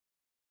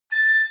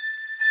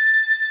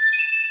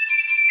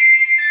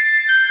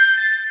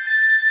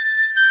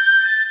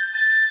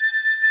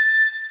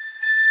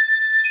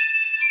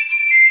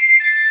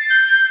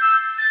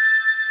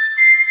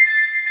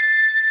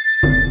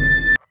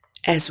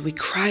As we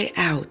cry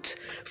out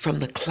from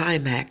the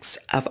climax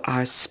of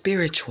our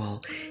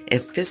spiritual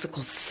and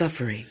physical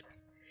suffering,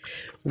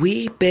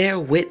 we bear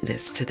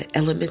witness to the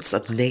elements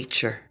of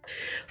nature,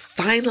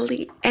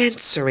 finally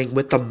answering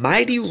with a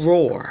mighty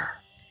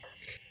roar.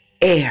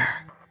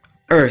 Air,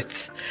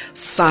 earth,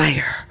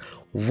 fire,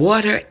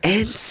 water,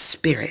 and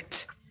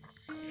spirit.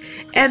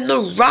 And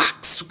the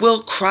rocks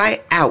will cry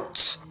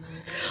out.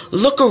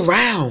 Look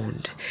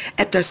around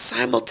at the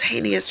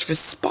simultaneous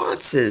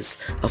responses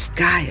of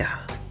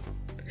Gaia.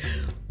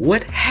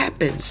 What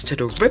happens to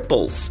the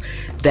ripples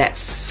that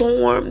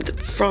formed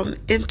from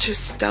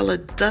interstellar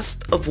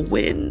dust of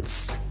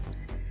winds?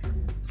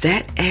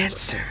 That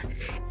answer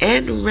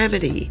and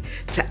remedy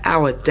to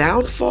our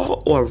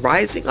downfall or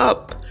rising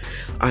up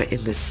are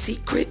in the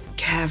secret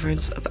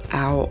caverns of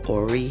our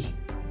Ori.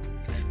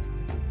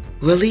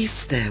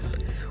 Release them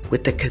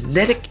with the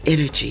kinetic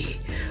energy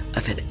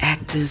of an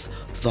active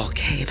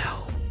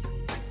volcano.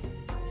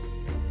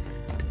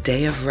 The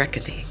Day of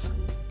Reckoning.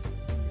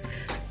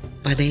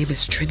 My name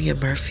is Trinia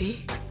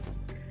Murphy.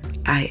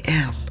 I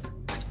am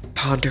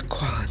Ponder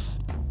Kwan.